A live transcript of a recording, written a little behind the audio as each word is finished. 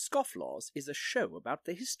Scofflaws is a show about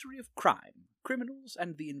the history of crime, criminals,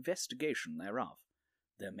 and the investigation thereof.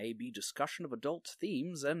 There may be discussion of adult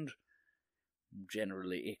themes and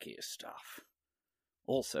generally icky stuff.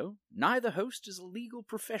 Also, neither host is a legal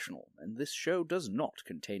professional, and this show does not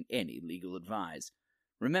contain any legal advice.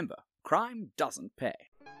 Remember, crime doesn't pay.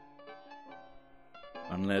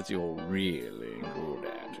 Unless you're really good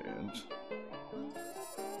at it.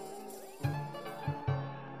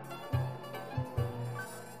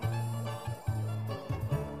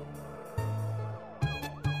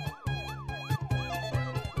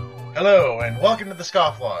 Hello, and welcome to the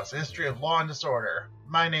Scofflaws, a history of law and disorder.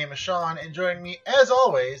 My name is Sean, and joining me, as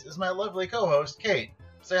always, is my lovely co-host, Kate.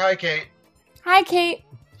 Say hi, Kate. Hi, Kate.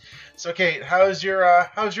 So, Kate, how's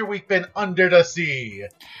your week been under the sea?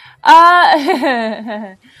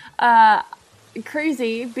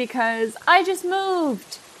 Crazy, because I just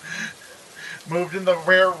moved. Moved in the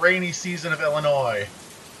rare rainy season of Illinois.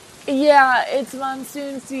 Yeah, it's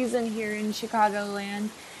monsoon season here in Chicagoland,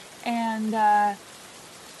 and,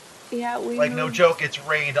 yeah, we Like, moved. no joke, it's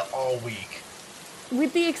rained all week.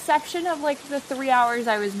 With the exception of, like, the 3 hours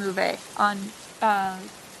I was moving on,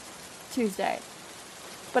 Tuesday.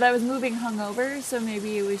 But I was moving hungover, so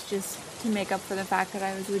maybe it was just to make up for the fact that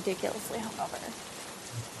I was ridiculously hungover.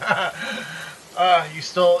 You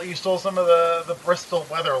stole some of the Bristol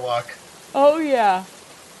weather luck. Oh, yeah.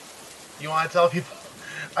 You want to tell people?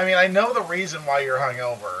 I mean, I know the reason why you're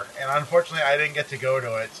hungover, and unfortunately I didn't get to go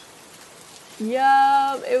to it.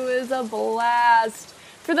 Yup, it was a blast.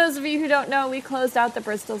 For those of you who don't know, we closed out the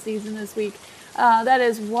Bristol season this week. That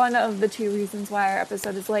is one of the two reasons why our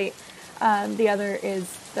episode is late. The other is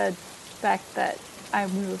the fact that I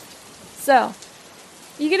moved. So,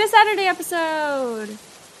 you get a Saturday episode!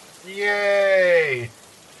 Yay!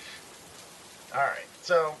 Alright,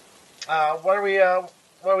 so, what are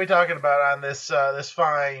we talking about on this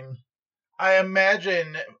fine, I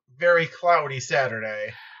imagine, very cloudy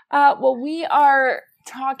Saturday? Well, we are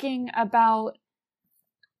talking about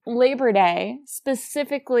Labor Day,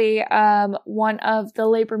 specifically one of the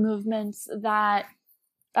labor movements that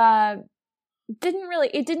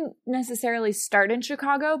didn't necessarily start in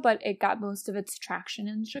Chicago, but it got most of its traction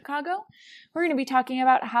in Chicago. We're going to be talking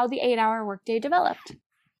about how the 8-hour workday developed.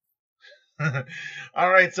 All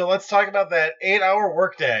right, so let's talk about that 8-hour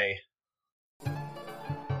workday.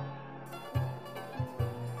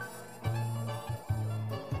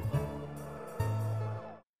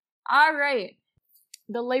 All right.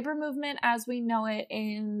 The labor movement as we know it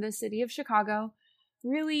in the city of Chicago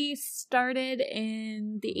really started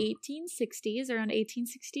in the 1860s, around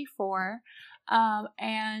 1864.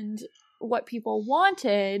 And what people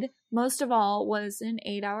wanted, most of all, was an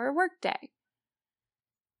 8-hour workday.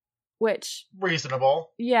 Which...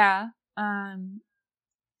 reasonable. Yeah.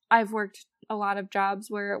 I've worked a lot of jobs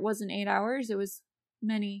where it wasn't 8 hours. It was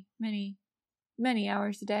many, many, many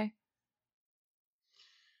hours a day.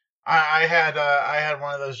 I had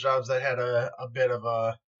one of those jobs that had a bit of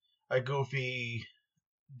a goofy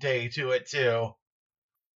day to it too.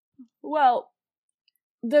 Well,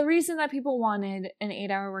 the reason that people wanted an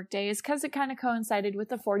 8-hour workday is because it kind of coincided with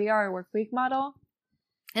the 40-hour work week model,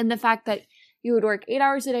 and the fact that you would work 8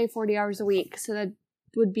 hours a day, 40 hours a week, so that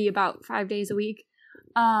would be about 5 days a week,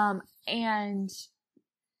 and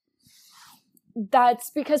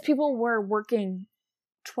that's because people were working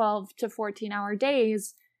 12 to 14-hour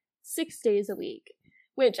days 6 days a week,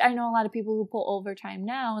 which I know a lot of people who pull overtime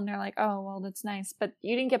now, and they're like, oh, well, that's nice, but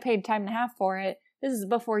you didn't get paid time and a half for it. This is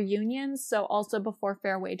before unions, so also before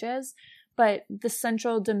fair wages, but the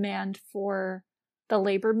central demand for the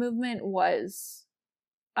labor movement was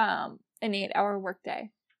an 8-hour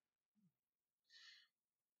workday.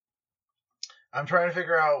 I'm trying to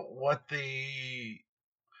figure out what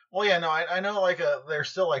well, yeah, no, I know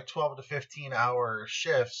there's still like 12 to 15 hour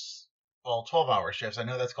shifts. Well, 12-hour shifts. I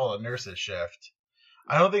know that's called a nurse's shift.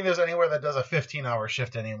 I don't think there's anywhere that does a 15-hour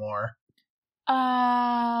shift anymore.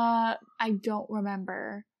 I don't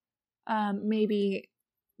remember. Maybe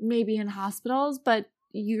in hospitals, but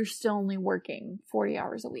you're still only working 40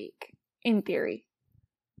 hours a week, in theory.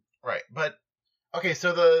 Right, but, okay,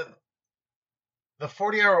 so the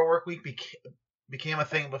 40-hour work week became a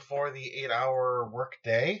thing before the 8-hour work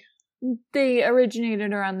day? They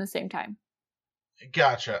originated around the same time.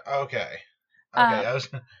 Gotcha. Okay.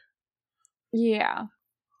 Yeah.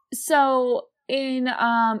 So in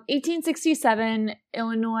 1867,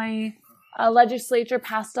 Illinois legislature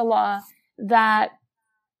passed a law that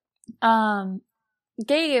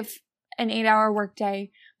gave an 8-hour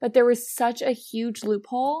workday, but there was such a huge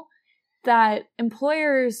loophole that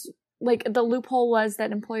employers, like the loophole was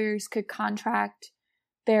that employers could contract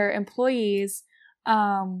their employees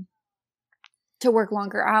to work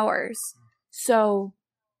longer hours. So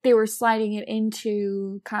they were sliding it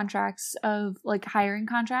into contracts of like hiring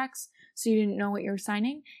contracts. So you didn't know what you were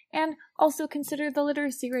signing. And also consider the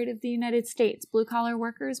literacy rate of the United States. Blue collar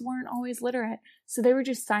workers weren't always literate. So they were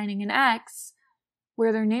just signing an X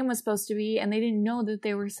where their name was supposed to be. And they didn't know that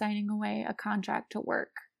they were signing away a contract to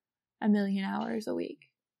work 1 million hours a week.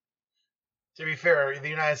 To be fair, the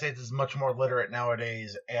United States is much more literate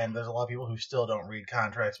nowadays, and there's a lot of people who still don't read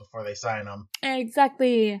contracts before they sign them.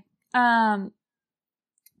 Exactly.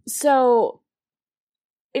 So,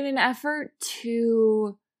 in an effort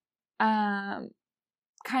to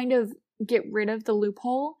kind of get rid of the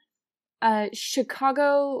loophole, the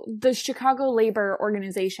Chicago Labor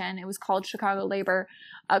Organization, it was called Chicago Labor,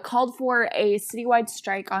 called for a citywide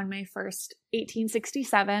strike on May 1st,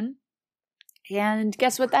 1867. And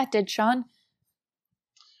guess what that did, Sean?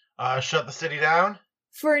 Shut the city down?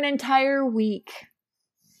 For an entire week.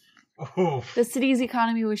 Oof. The city's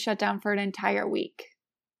economy was shut down for an entire week.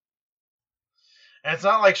 And it's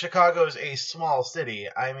not like Chicago's a small city.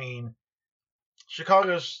 I mean,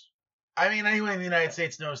 anyone in the United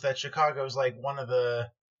States knows that Chicago's like one of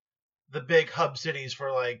the big hub cities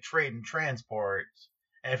for like trade and transport.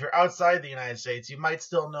 And if you're outside the United States, you might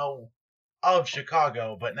still know of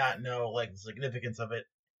Chicago, but not know like the significance of it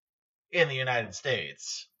in the United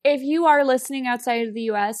States. If you are listening outside of the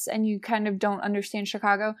US and you kind of don't understand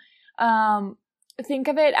Chicago, think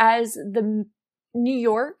of it as the New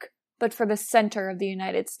York, but for the center of the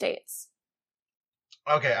United States.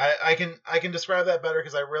 Okay, I can describe that better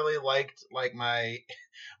because I really liked like my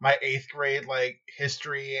 8th grade like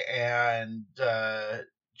history and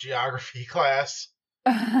geography class,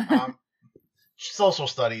 social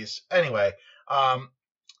studies. Anyway,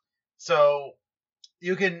 so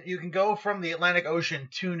you can go from the Atlantic Ocean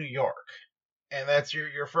to New York, and that's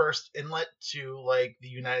your first inlet to like the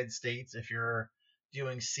United States if you're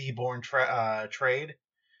doing seaborne trade.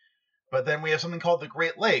 But then we have something called the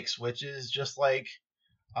Great Lakes, which is just like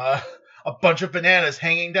a bunch of bananas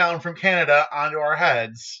hanging down from Canada onto our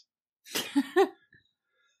heads.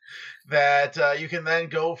 That you can then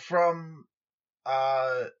go from,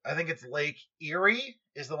 I think it's Lake Erie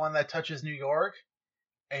is the one that touches New York.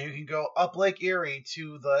 And you can go up Lake Erie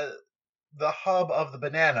to the hub of the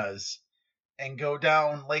bananas and go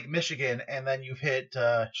down Lake Michigan, and then you've hit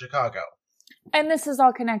Chicago. And this is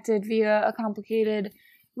all connected via a complicated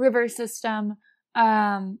river system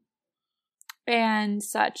and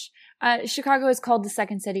such. Chicago is called the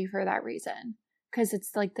second city for that reason, because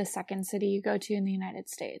it's like the second city you go to in the United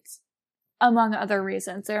States, among other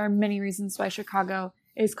reasons. There are many reasons why Chicago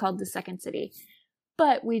is called the second city,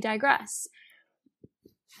 but we digress.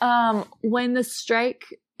 When the strike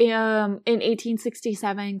in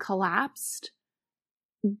 1867 collapsed,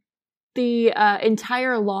 the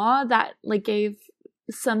entire law that like gave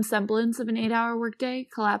some semblance of an 8-hour workday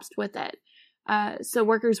collapsed with it. So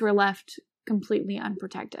workers were left completely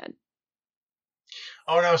unprotected.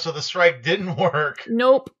 Oh no, so the strike didn't work.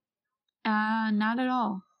 Nope. Not at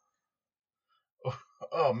all.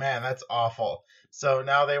 Oh man, that's awful. So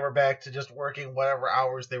now they were back to just working whatever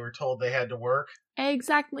hours they were told they had to work?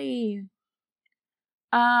 Exactly.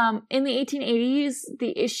 In the 1880s,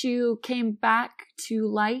 the issue came back to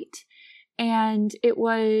light, and it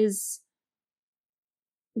was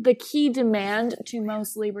the key demand to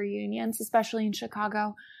most labor unions, especially in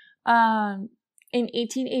Chicago. In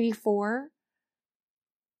 1884,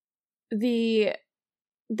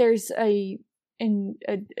 there's an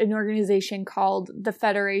organization called the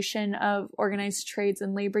Federation of Organized Trades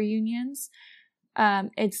and Labor Unions.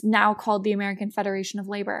 It's now called the American Federation of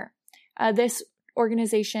Labor. This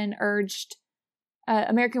organization urged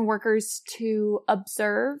American workers to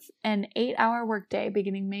observe an 8-hour workday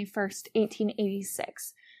beginning May 1st,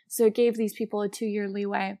 1886. So it gave these people a 2-year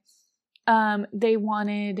leeway. They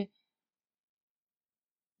wanted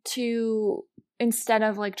to, instead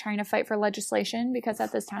of like trying to fight for legislation, because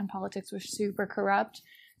at this time politics was super corrupt,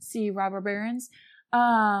 see robber barons,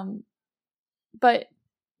 but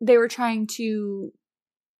they were trying to,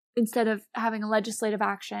 instead of having a legislative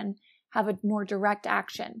action, have a more direct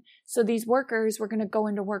action. So these workers were going to go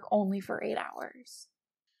into work only for 8 hours.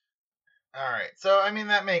 All right. So, I mean,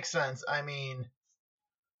 that makes sense. I mean,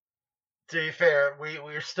 to be fair,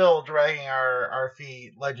 we're still dragging our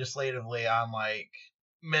feet legislatively on, like,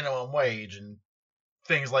 minimum wage and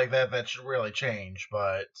things like that should really change,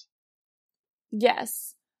 but...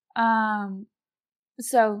 Yes.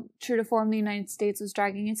 So, true to form, the United States was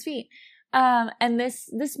dragging its feet. And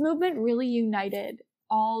this movement really united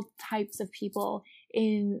all types of people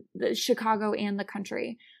in the Chicago and the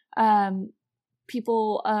country.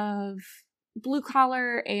 People of blue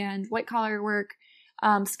collar and white collar work,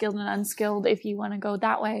 skilled and unskilled if you want to go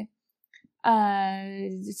that way.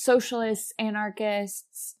 Socialists,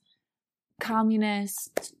 anarchists,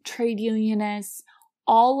 communists, trade unionists,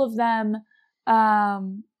 all of them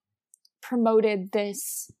promoted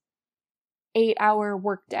this 8-hour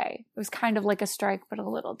workday. It was kind of like a strike, but a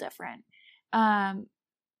little different.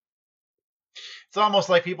 It's almost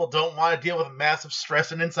like people don't want to deal with massive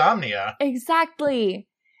stress and insomnia. Exactly.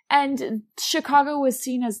 And Chicago was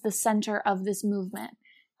seen as the center of this movement.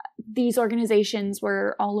 These organizations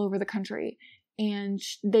were all over the country, and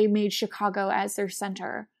they made Chicago as their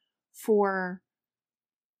center for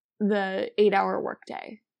the 8-hour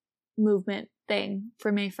workday movement thing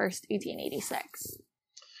for May 1st, 1886.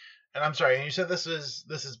 And I'm sorry, and you said this is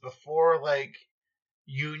before, like,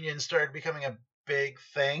 unions started becoming a big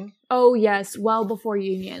thing? Oh, yes, well before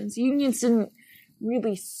unions. Unions didn't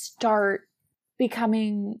really start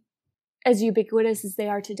becoming as ubiquitous as they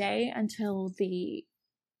are today until the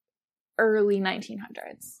early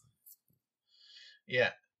 1900s. Yeah.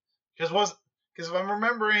 Because if I'm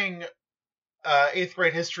remembering 8th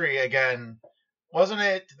grade history again, wasn't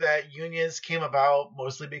it that unions came about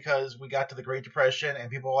mostly because we got to the Great Depression and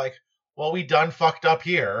people were like, well, we done fucked up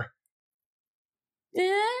here?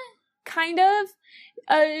 Kind of.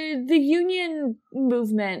 The union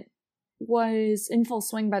movement was in full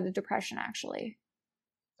swing by the Depression, actually.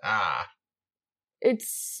 Ah.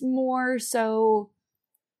 It's more so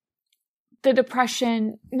the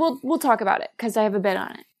Depression. We'll talk about it because I have a bit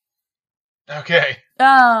on it. Okay.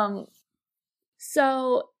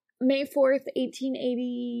 So May 4th,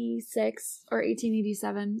 1886 or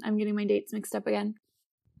 1887. I'm getting my dates mixed up again.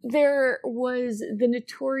 There was the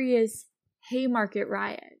notorious Haymarket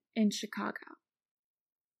Riot in Chicago.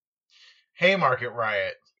 Haymarket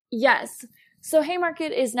Riot. Yes. So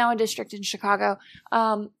Haymarket is now a district in Chicago.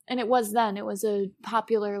 And it was then. It was a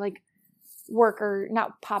popular, like, worker,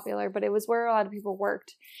 not popular, but it was where a lot of people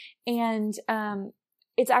worked. And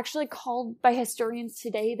it's actually called by historians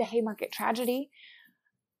today the Haymarket Tragedy.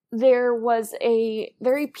 There was a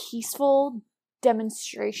very peaceful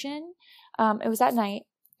demonstration. It was at night.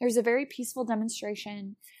 There was a very peaceful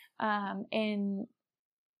demonstration in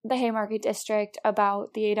the Haymarket district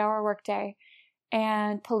about the 8-hour workday,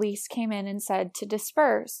 and police came in and said to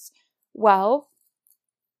disperse. Well,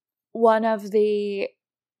 one of the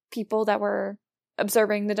people that were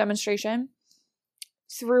observing the demonstration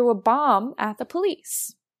threw a bomb at the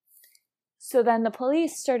police. So then the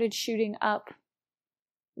police started shooting up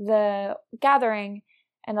the gathering,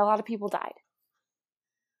 and a lot of people died.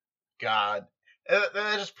 God.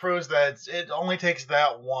 That just proves that it only takes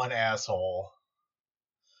that one asshole.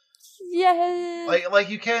 Yeah. Like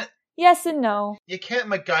you can't... Yes and no. You can't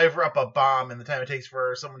MacGyver up a bomb in the time it takes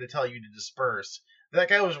for someone to tell you to disperse. That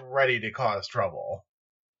guy was ready to cause trouble.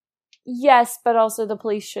 Yes, but also the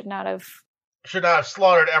police should not have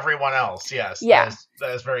slaughtered everyone else, yes. Yeah.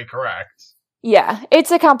 That is very correct. Yeah,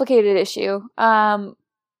 it's a complicated issue.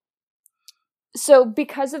 So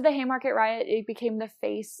because of the Haymarket Riot, it became the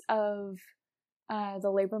face of the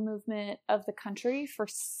labor movement of the country for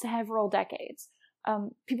several decades.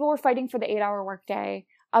 People were fighting for the 8-hour workday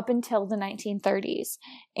up until the 1930s.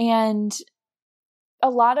 And a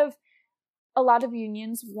lot of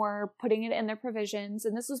unions were putting it in their provisions,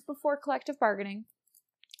 and this was before collective bargaining,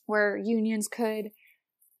 where unions could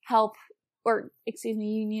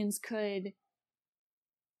unions could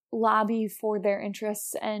lobby for their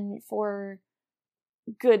interests and for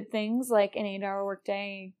good things like an 8-hour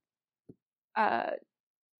workday.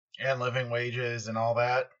 And living wages and all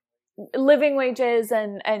that. Living wages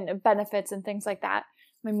and benefits and things like that.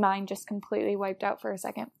 My mind just completely wiped out for a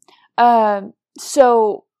second.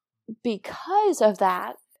 So because of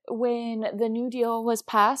that, when the New Deal was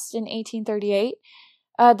passed in 1838,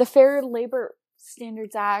 the Fair Labor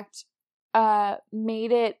Standards Act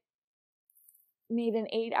made an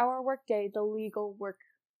 8-hour workday the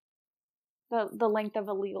length of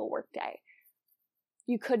a legal workday.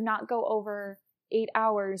 You could not go over 8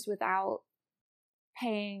 hours without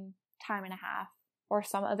paying time and a half or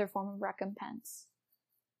some other form of recompense.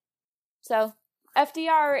 So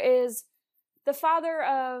FDR is the father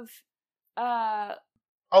of a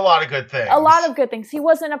lot of good things. A lot of good things. He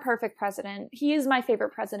wasn't a perfect president. He is my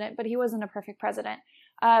favorite president, but he wasn't a perfect president.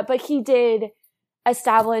 But he did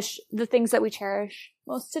establish the things that we cherish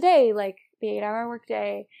most today, like the 8-hour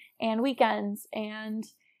workday and weekends. And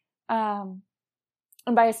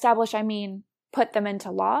by establish, I mean put them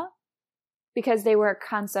into law, because they were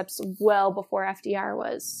concepts well before FDR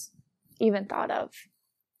was even thought of.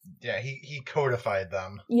 Yeah, he codified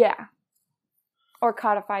them. Yeah. Or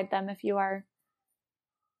codified them if you are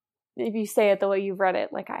if you say it the way you've read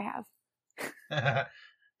it, like I have.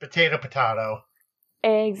 Potato.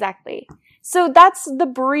 Exactly. So that's the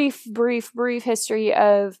brief history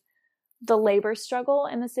of the labor struggle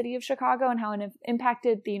in the city of Chicago and how it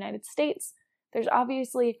impacted the United States. There's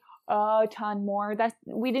obviously a ton more. That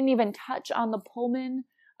we didn't even touch on the Pullman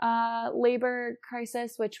labor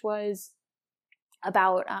crisis, which was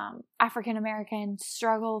about African American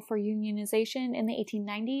struggle for unionization in the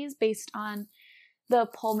 1890s based on the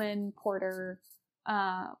Pullman Porter.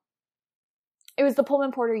 It was the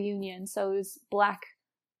Pullman Porter Union, so it was black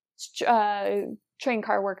train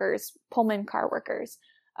car workers, Pullman car workers,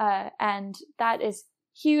 and that is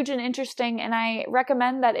huge and interesting. And I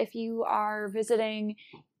recommend that if you are visiting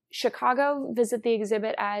Chicago, visit the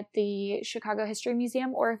exhibit at the Chicago History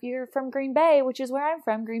Museum, or if you're from Green Bay, which is where I'm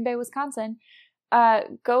from, Green Bay, Wisconsin,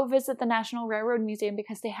 go visit the National Railroad Museum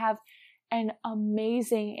because they have an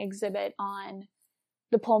amazing exhibit on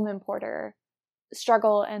the Pullman Porter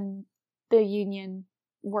struggle and the union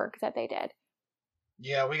work that they did.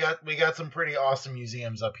 Yeah, we got some pretty awesome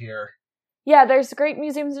museums up here. Yeah, there's great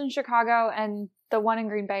museums in Chicago, and the one in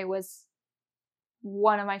Green Bay was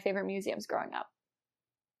one of my favorite museums growing up.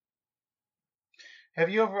 Have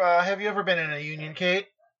you ever been in a union, Kate?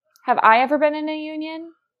 Have I ever been in a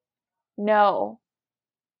union? No.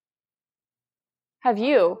 Have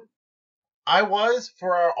you? I was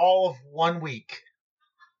for all of 1 week.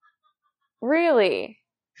 Really?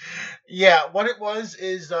 Yeah, what it was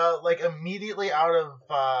is like immediately out of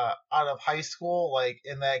high school, like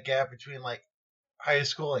in that gap between like high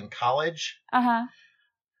school and college.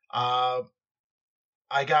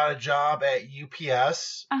 I got a job at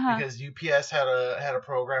UPS because UPS had a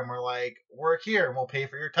program where like work here and we'll pay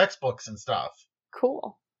for your textbooks and stuff.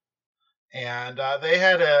 Cool. And they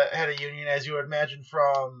had a union, as you would imagine,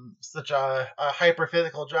 from such a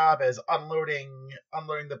hyper-physical job as unloading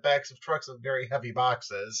the backs of trucks with very heavy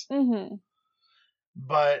boxes. Mm-hmm.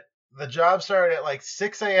 But the job started at like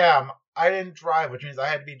 6 a.m. I didn't drive, which means I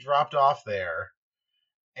had to be dropped off there.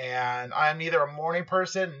 And I'm neither a morning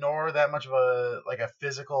person nor that much of a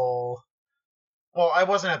physical. Well, I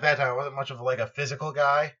wasn't at that time. I wasn't much of like a physical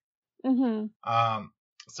guy. Mm-hmm.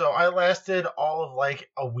 So I lasted all of like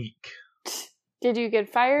a week. Did you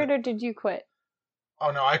get fired or did you quit? Oh,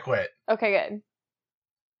 no, I quit. Okay, good.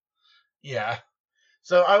 Yeah.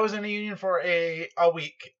 So I was in a union for a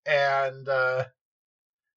week, and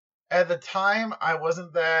at the time, I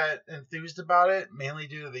wasn't that enthused about it, mainly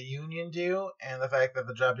due to the union due and the fact that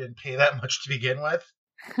the job didn't pay that much to begin with.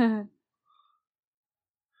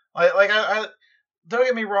 I don't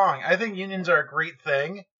get me wrong, I think unions are a great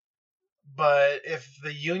thing. But if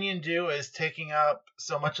the union due is taking up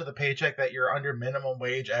so much of the paycheck that you're under minimum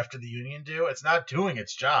wage after the union due, it's not doing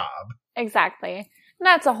its job. Exactly. And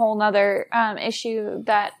that's a whole nother issue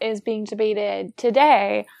that is being debated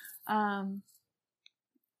today,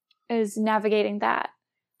 is navigating that.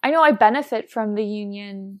 I know I benefit from the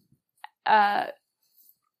union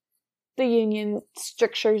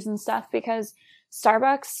strictures and stuff because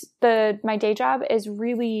Starbucks, my day job, is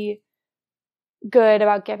really good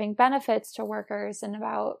about giving benefits to workers and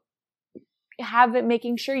about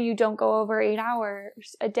making sure you don't go over 8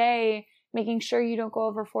 hours a day, making sure you don't go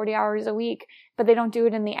over 40 hours a week, but they don't do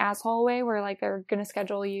it in the asshole way where like they're going to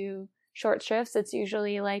schedule you short shifts. It's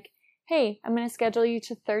usually like, hey, I'm going to schedule you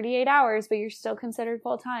to 38 hours, but you're still considered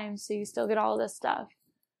full time. So you still get all this stuff.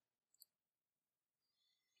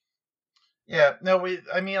 Yeah, no,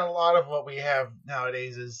 a lot of what we have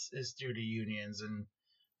nowadays is due to unions, and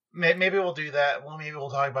maybe we'll do that. Well, maybe we'll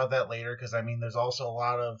talk about that later because there's also a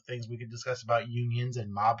lot of things we could discuss about unions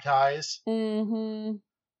and mob ties. Mm-hmm.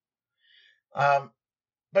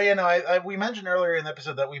 But we mentioned earlier in the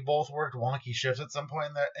episode that we both worked wonky shifts at some point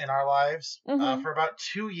in our lives. Mm-hmm. For about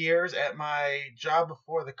 2 years at my job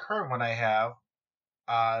before the current one I have,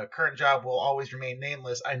 current job will always remain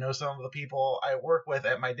nameless. I know some of the people I work with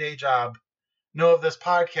at my day job know of this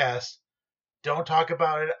podcast. Don't talk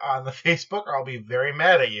about it on the Facebook or I'll be very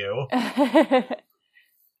mad at you.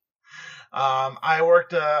 I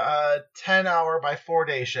worked a 10-hour by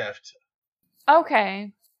 4-day shift.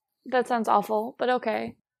 Okay. That sounds awful, but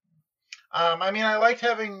okay. I liked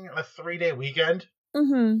having a 3-day weekend.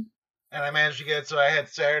 Mm-hmm. And I managed to get it so I had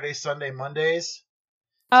Saturday, Sunday, Mondays.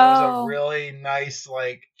 So it was a really nice,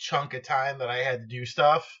 chunk of time that I had to do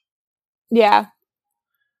stuff. Yeah.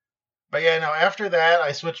 But yeah, no, after that,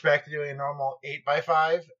 I switched back to doing a normal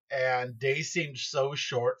 8x5, and days seemed so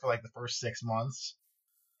short for the first 6 months.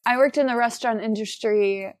 I worked in the restaurant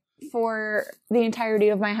industry for the entirety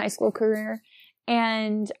of my high school career,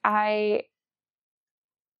 and I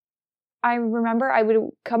I remember I would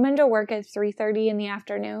come into work at 3:30 in the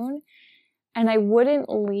afternoon, and I wouldn't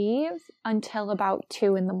leave until about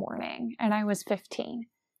 2 in the morning, and I was 15.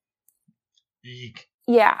 Eek.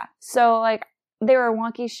 Yeah, so, like, they were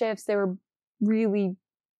wonky shifts. They were really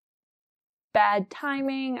bad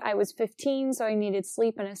timing. I was 15, so I needed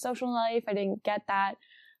sleep and a social life. I didn't get that.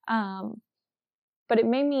 But it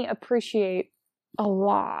made me appreciate a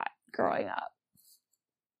lot growing up.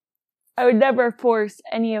 I would never force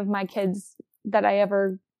any of my kids that I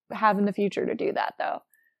ever have in the future to do that, though.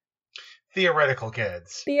 Theoretical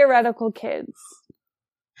Kids. Theoretical Kids.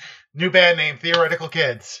 New band name, Theoretical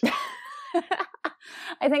Kids.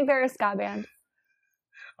 I think they're a ska band.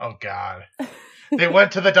 Oh, God. They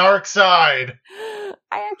went to the dark side.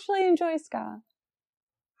 I actually enjoy ska.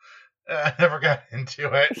 I never got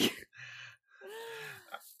into it.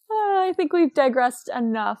 I think we've digressed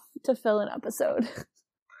enough to fill an episode.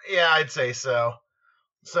 Yeah, I'd say so.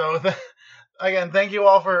 So, again, thank you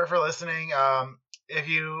all for listening. If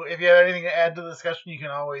you have anything to add to the discussion, you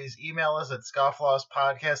can always email us at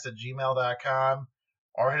scofflawspodcast@gmail.com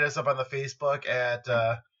or hit us up on the Facebook at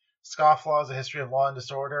Scofflaws, A History of Law and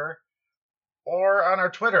Disorder, or on our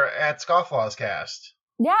Twitter at Scofflawscast.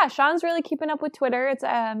 Yeah, Sean's really keeping up with Twitter. It's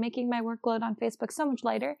making my workload on Facebook so much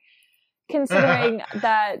lighter, considering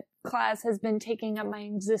that class has been taking up my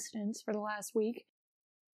existence for the last week.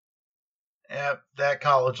 Yeah, that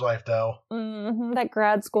college life, though. Mm-hmm, that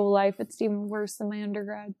grad school life, it's even worse than my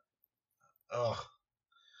undergrad. Ugh.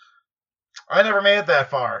 I never made it that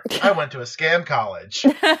far. I went to a scam college.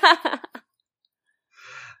 And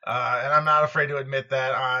I'm not afraid to admit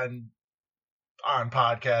that on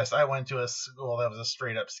podcast. I went to a school that was a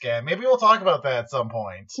straight up scam. Maybe we'll talk about that at some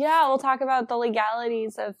point. Yeah, we'll talk about the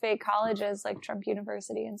legalities of fake colleges like Trump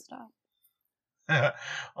University and stuff. Well,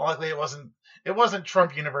 luckily it wasn't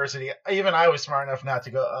Trump University. Even I was smart enough not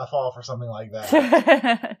to go fall for something like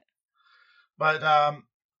that. But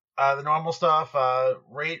the normal stuff,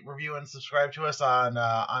 rate, review, and subscribe to us on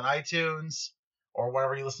iTunes or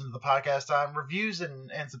wherever you listen to the podcast on. Reviews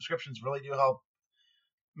and subscriptions really do help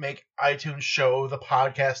make iTunes show the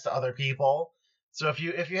podcast to other people. So if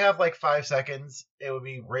you have like 5 seconds, it would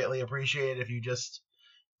be greatly appreciated if you just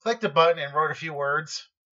clicked a button and wrote a few words.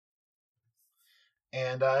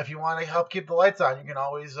 And if you want to help keep the lights on, you can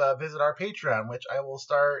always visit our Patreon, which I will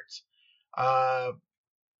start.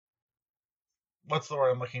 What's the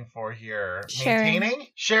word I'm looking for here? Maintaining?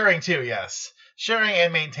 Sharing too, yes. Sharing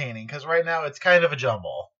and maintaining, because right now it's kind of a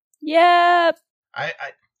jumble. Yep. I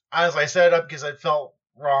honestly, I set it up because I felt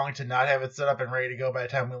wrong to not have it set up and ready to go by the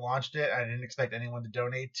time we launched it. I didn't expect anyone to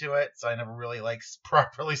donate to it, so I never really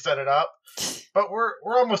properly set it up. But we're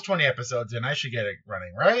almost 20 episodes in. I should get it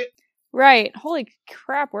running, right? Right. Holy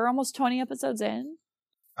crap, we're almost 20 episodes in.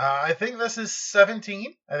 I think this is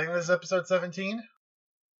 17. I think this is episode 17.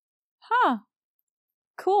 Huh.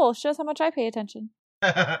 Cool. Shows how much I pay attention.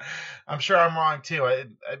 I'm sure I'm wrong too.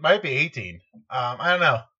 It might be 18. I don't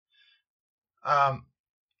know.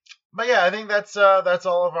 But yeah, I think that's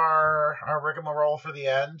all of our rigmarole for the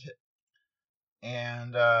end.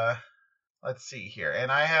 And let's see here.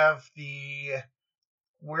 And I have the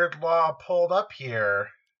weird law pulled up here.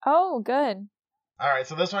 Oh, good. All right,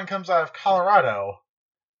 so this one comes out of Colorado.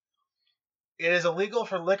 It is illegal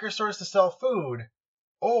for liquor stores to sell food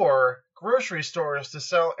or grocery stores to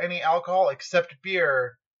sell any alcohol except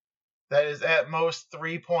beer that is at most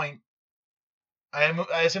 3 point. I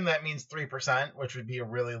assume that means 3%, which would be a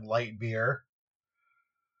really light beer.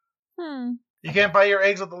 You can't buy your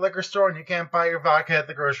eggs at the liquor store, and you can't buy your vodka at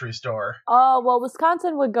the grocery store. Oh, well,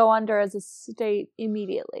 Wisconsin would go under as a state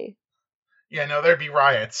immediately. Yeah, no, there'd be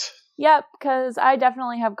riots. Yep, because I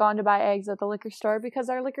definitely have gone to buy eggs at the liquor store because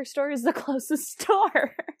our liquor store is the closest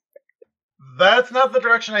store. That's not the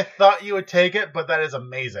direction I thought you would take it, but that is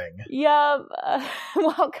amazing. Yep.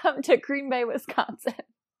 Welcome to Green Bay, Wisconsin.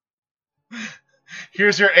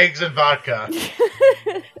 Here's your eggs and vodka.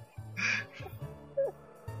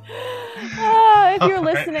 If you're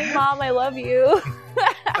listening, Mom, I love you.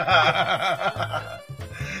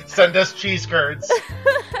 Send us cheese curds.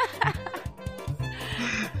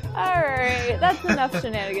 Alright, that's enough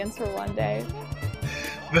shenanigans for one day.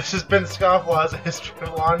 This has been Scofflaws, A History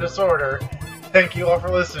of Law and Disorder. Thank you all for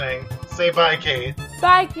listening. Say bye, Kate.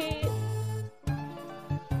 Bye, Kate.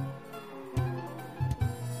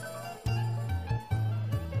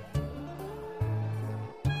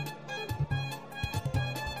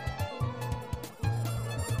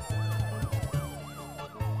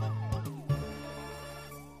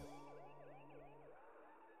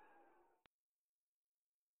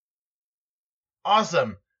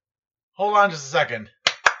 Awesome. Hold on just a second.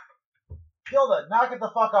 Gilda, knock it the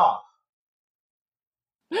fuck off.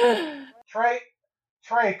 Trey,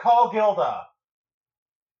 call Gilda.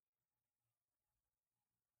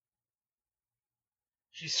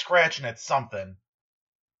 She's scratching at something.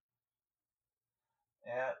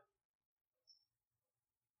 Yeah.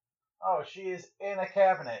 Oh, she is in a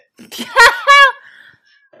cabinet.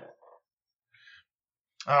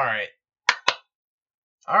 All right.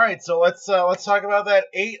 So let's talk about that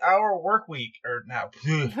 8-hour work week or now.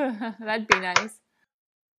 That'd be nice.